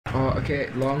Oh, okay,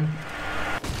 long.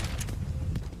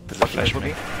 There's a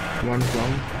flashback. One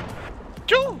long.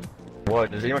 Choo! What?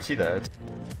 Does anyone see that?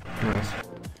 Nice.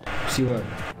 See what?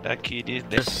 That kid is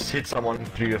dead. Just hit someone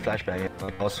through a flashbang.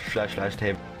 I was flashed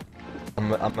him.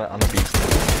 I'm a beast.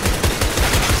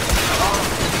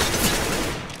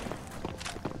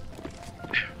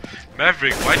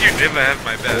 Maverick, why do you never have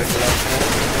my back?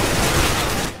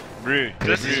 Bro,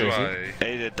 This is why.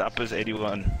 hey, the Doppler's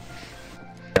 81.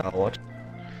 Yeah, what?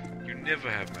 You never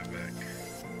have my back.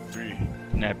 Bro,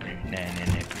 nah, bro, nah.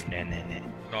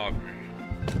 Nah, bro.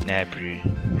 Nah, bro.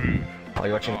 Bro. Are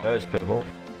you watching those people?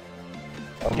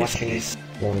 I'm watching This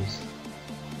these ones.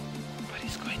 But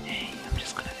he's going A, I'm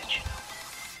just gonna let you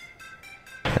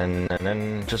know. And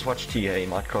then just watch TA, he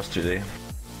might cross through there.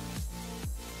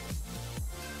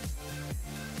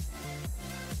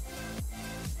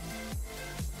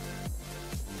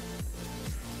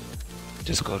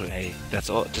 Just go to A. That's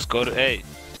all. Just go to A.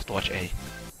 Just watch A.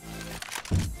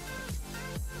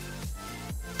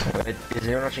 Wait, is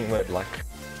anyone watching Word like?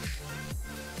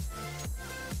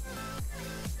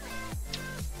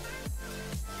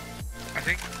 I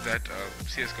think that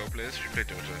CSGO players should play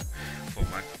Dota for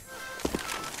month.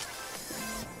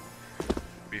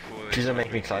 Before they Please don't start make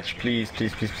me doing clutch, CS:GO. please.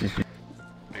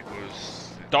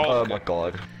 Because Oh my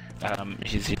god.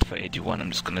 He's hit for 81.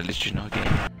 I'm just gonna let you know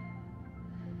again.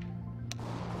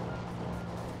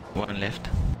 One left.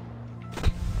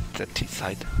 That T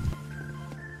side.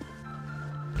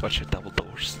 Watch your double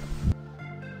doors.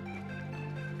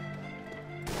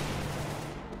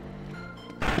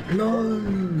 No!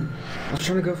 I was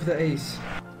trying to go for the ace.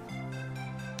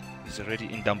 He's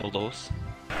already in double doors.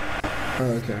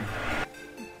 Oh, okay.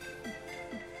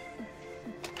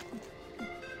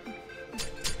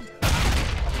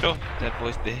 Oh, that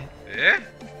boy's there. yeah?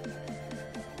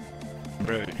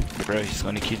 Bro, he's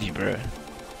gonna kill you, bro.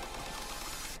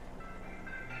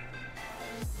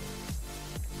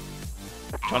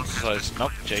 Chances are it's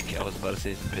not Jake, I was about to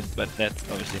say it's but that's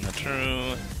obviously not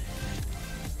true.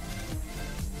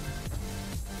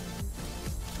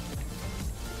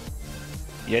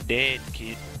 You're dead,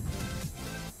 kid.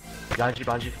 Behind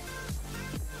you.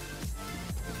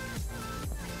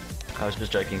 I was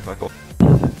just joking, fuck off.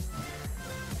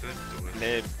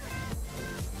 Live.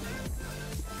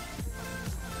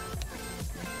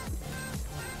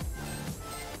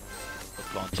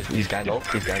 He's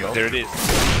Gandalf. There it is.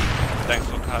 Thanks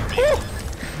for coming.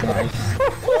 Nice.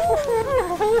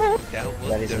 That was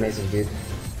That is amazing, dude.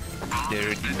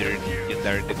 dirty, you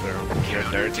dirty girl. You're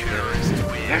a dirty girl.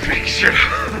 Maverick, shut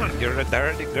up! You're a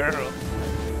dirty girl.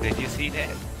 Did you see that?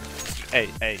 Hey,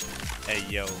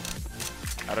 yo.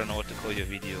 I don't know what to call your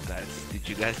video, guys. Did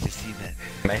you guys just see that?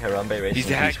 May Harambe rest He's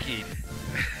in peace. hacking.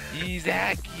 He's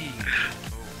hacking.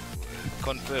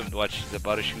 Confirmed. Watch. He's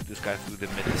about to shoot this guy through the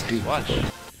middle. Watch.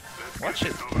 Watch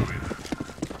it.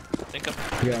 Think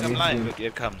I'm lying. Look, here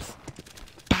it comes.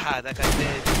 Pah, that guy's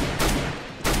dead.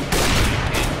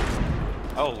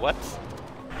 Oh, what?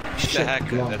 He's a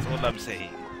hacker. Long. That's all I'm saying.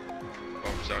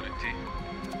 Bombs out in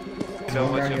T.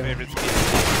 So what's your favorite skin?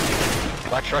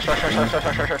 Rush.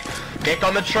 Get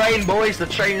on the train, boys. The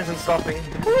train isn't stopping.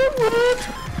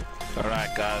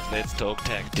 Alright, guys. Let's talk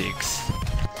tactics.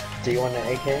 Do you want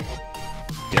an AK?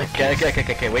 Okay.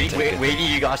 Where do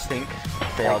you guys think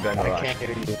they are going to I rush? can't hear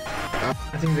you.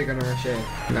 I think they're gonna rush A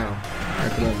now.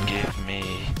 At the moment. Give me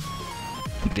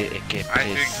the AK, I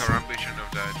think please. Harambe shouldn't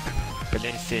have died.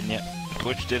 Please, in ya.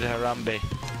 Push did Harambe.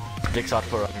 Dicks out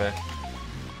for Harambe.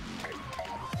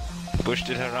 Push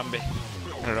did Harambe.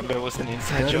 Harambe was an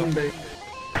inside job.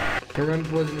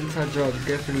 Harambe was an inside job,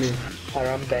 definitely.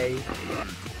 Harambe.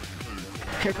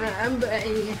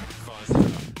 Harambe!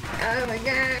 Oh my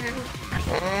god!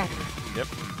 Yep.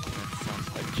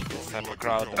 Sounds like chicken cyber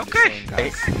crowd. I'm just Okay. saying,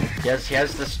 Hey, guys. he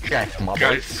has the strat, my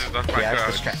Guys, boys. this is not my He has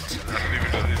the crowd. strat. I don't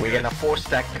even know this. We're gonna four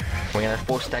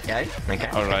stack A, okay?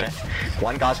 Alright. Okay.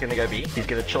 One guy's gonna go B, he's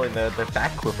gonna chill in the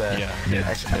back with a, Yeah,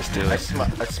 let's do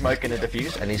it. a smoke and a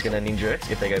diffuse, and he's gonna ninja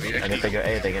it if they go B, and if they go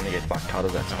A, they're gonna get fucked. How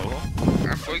does that sound? Oh,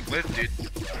 I'm going left, dude.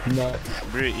 No,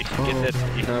 bro, if you get that,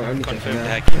 if no, you only confirmed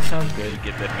that hacking, sounds you good.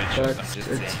 get that mention. But I'm just it's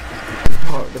saying.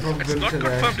 the probability It's not that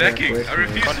confirmed actually hacking. works I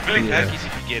refuse to Confirmed believe hack that. is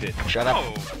if you get it. Shut up. No.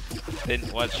 Then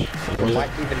watch. We might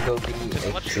even go B.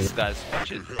 Just watch this, guys.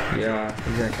 Watch it. Yeah,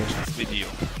 exactly. This video.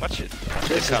 Watch it.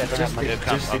 Here Just comes. just Here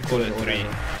comes. I'll call it 3,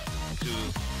 2,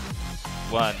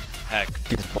 1. Hack.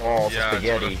 His balls Yeah,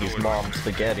 spaghetti, that's what I his thought. mom's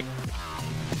spaghetti.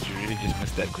 Did you really just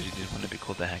miss that because you didn't want to be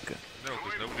called a hacker? No,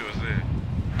 because nobody was there.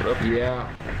 Yeah,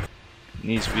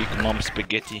 Knees weak, mom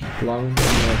spaghetti. long.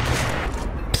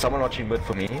 Someone watching mid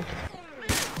for me.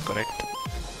 Correct.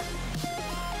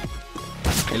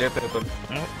 Yellow, purple.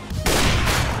 No.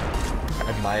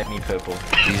 And Miami purple.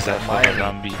 He's out for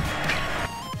Harambe.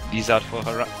 He's out for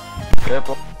Harambe.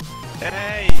 Purple.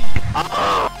 Hey!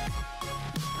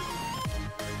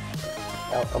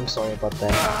 Oh, I'm sorry about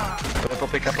that. Purple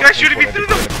pick up. This guy shooting me through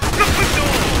the door!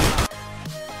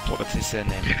 What's his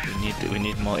surname? We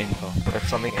need more info. That's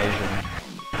something Asian.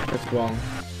 That's wrong.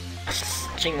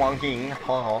 Ching Wang King.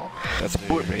 That's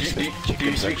very racist. Do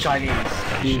you speak Chinese?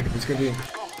 It's gonna be.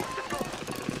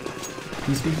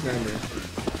 He speaks Mandarin.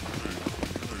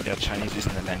 Yeah, Chinese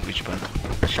isn't a language, but...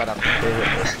 Shut up.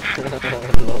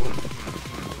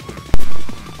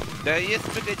 There is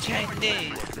for the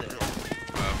Chinese!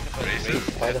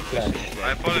 Racist. By the flag.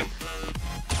 I followed.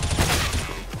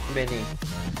 Many.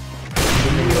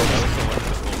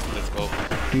 Let's go.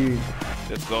 Dude,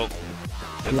 Let's go.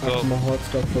 Let's lass go. mal hot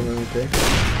stuff for me, okay?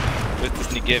 Wird es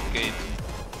Negev gehen?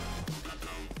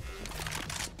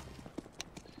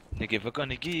 Negev, we're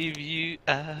gonna give you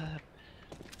up.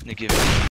 Negev.